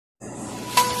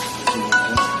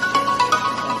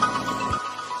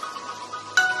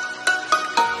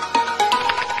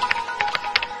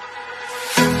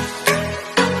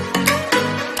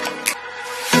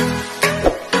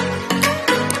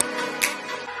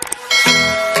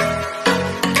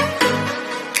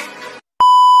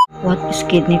is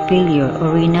kidney failure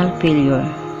or renal failure.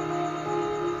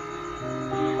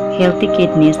 Healthy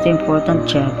kidneys do important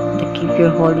job to keep your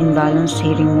whole in balance.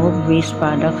 They remove waste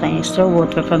products and extra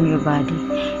water from your body.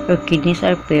 Your kidneys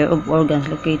are a pair of organs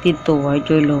located toward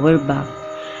your lower back.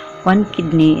 One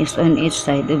kidney is on each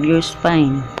side of your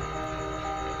spine.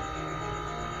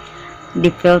 They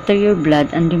filter your blood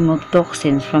and remove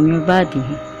toxins from your body.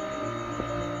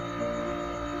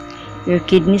 Your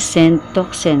kidneys send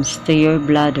toxins to your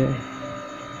bladder.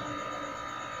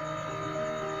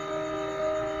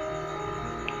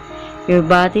 Your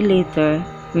body later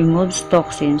removes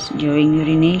toxins during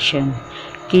urination.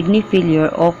 Kidney failure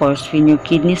occurs when your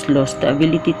kidneys lose the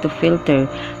ability to filter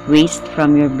waste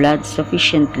from your blood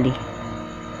sufficiently.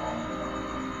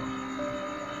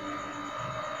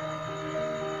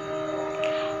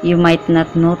 You might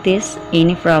not notice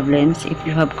any problems if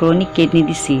you have chronic kidney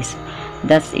disease.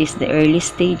 That is the early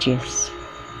stages.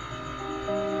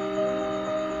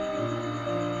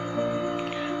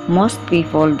 Most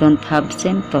people don't have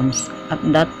symptoms at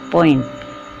that point.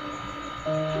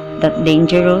 That's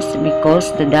dangerous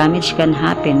because the damage can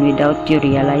happen without you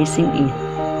realizing it.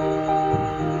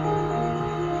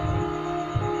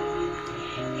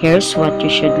 Here's what you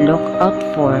should look out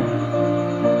for.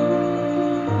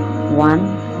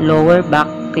 1. Lower back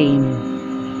pain.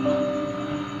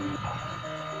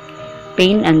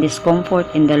 Pain and discomfort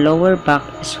in the lower back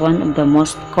is one of the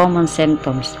most common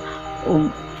symptoms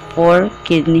of poor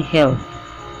kidney health.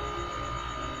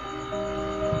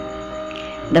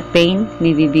 The pain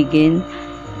may begin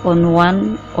on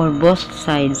one or both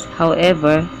sides,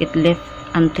 however, if left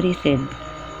untreated,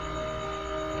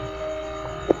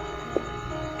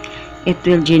 it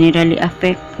will generally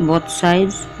affect both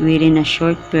sides within a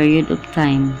short period of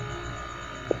time.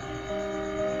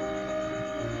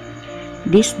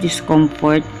 This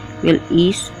discomfort will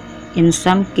ease in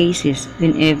some cases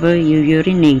whenever you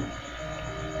urinate.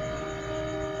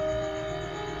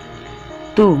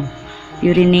 2.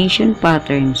 Urination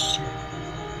patterns.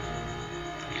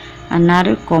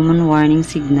 Another common warning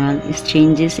signal is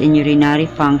changes in urinary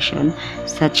function,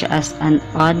 such as an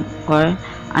odd or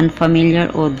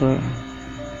unfamiliar odor,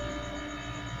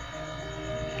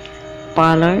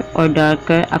 pallor or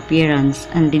darker appearance,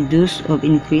 and the use of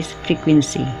increased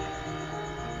frequency.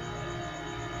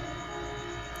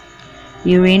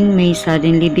 Urine may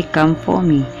suddenly become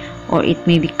foamy, or it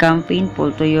may become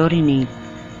painful to urinate.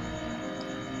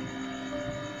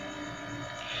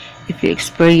 If you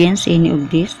experience any of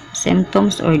these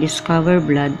symptoms or discover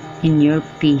blood in your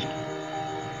pee,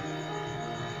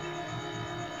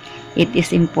 it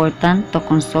is important to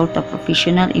consult a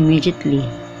professional immediately.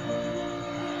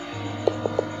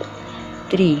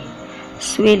 3.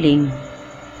 Swelling.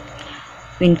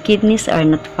 When kidneys are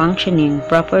not functioning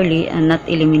properly and not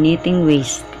eliminating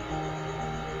waste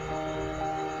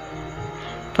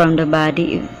from the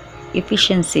body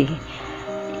efficiency,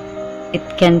 it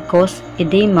can cause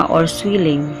edema or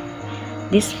swelling.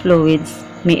 These fluids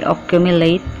may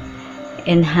accumulate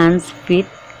in hands, feet,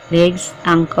 legs,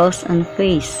 ankles, and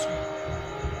face.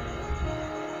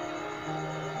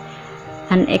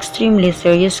 In extremely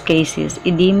serious cases,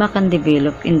 edema can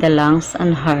develop in the lungs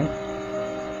and heart.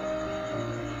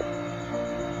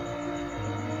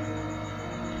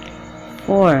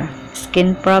 4.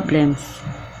 Skin problems.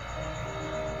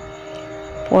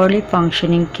 Poorly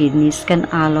functioning kidneys can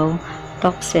allow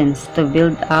toxins to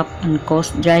build up and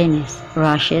cause dryness,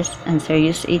 rashes, and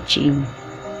serious itching.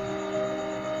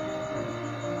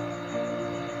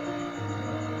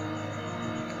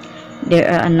 There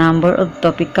are a number of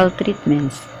topical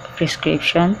treatments,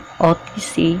 prescription,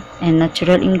 OTC, and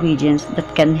natural ingredients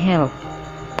that can help.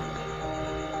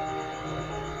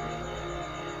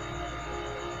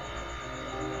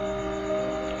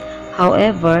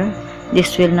 However,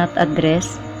 this will not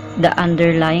address the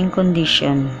underlying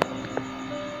condition.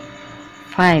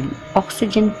 5.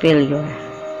 Oxygen failure.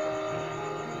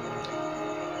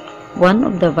 One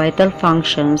of the vital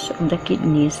functions of the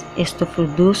kidneys is to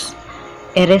produce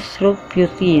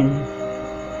erythropoietin,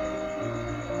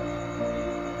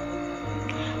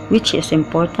 which is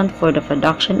important for the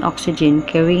production of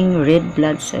oxygen-carrying red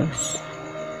blood cells.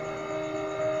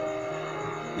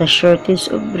 The shortage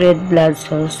of red blood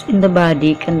cells in the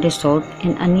body can result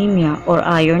in anemia or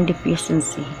iron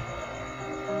deficiency.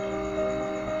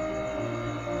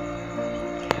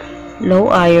 Low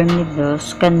iron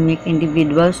levels can make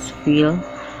individuals feel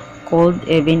cold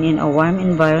even in a warm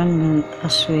environment,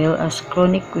 as well as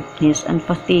chronic weakness and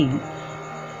fatigue.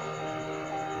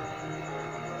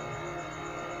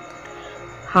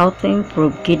 How to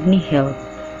improve kidney health.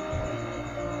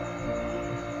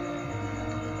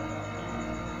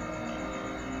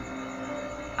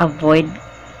 Avoid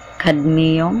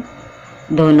cadmium.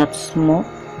 Do not smoke.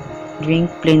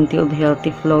 Drink plenty of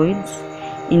healthy fluids.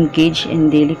 Engage in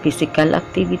daily physical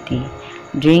activity.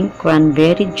 Drink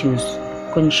cranberry juice.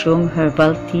 Consume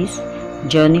herbal teas,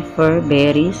 juniper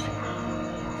berries,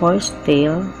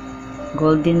 horsetail,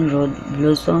 goldenrod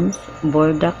blossoms,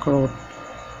 burdock root.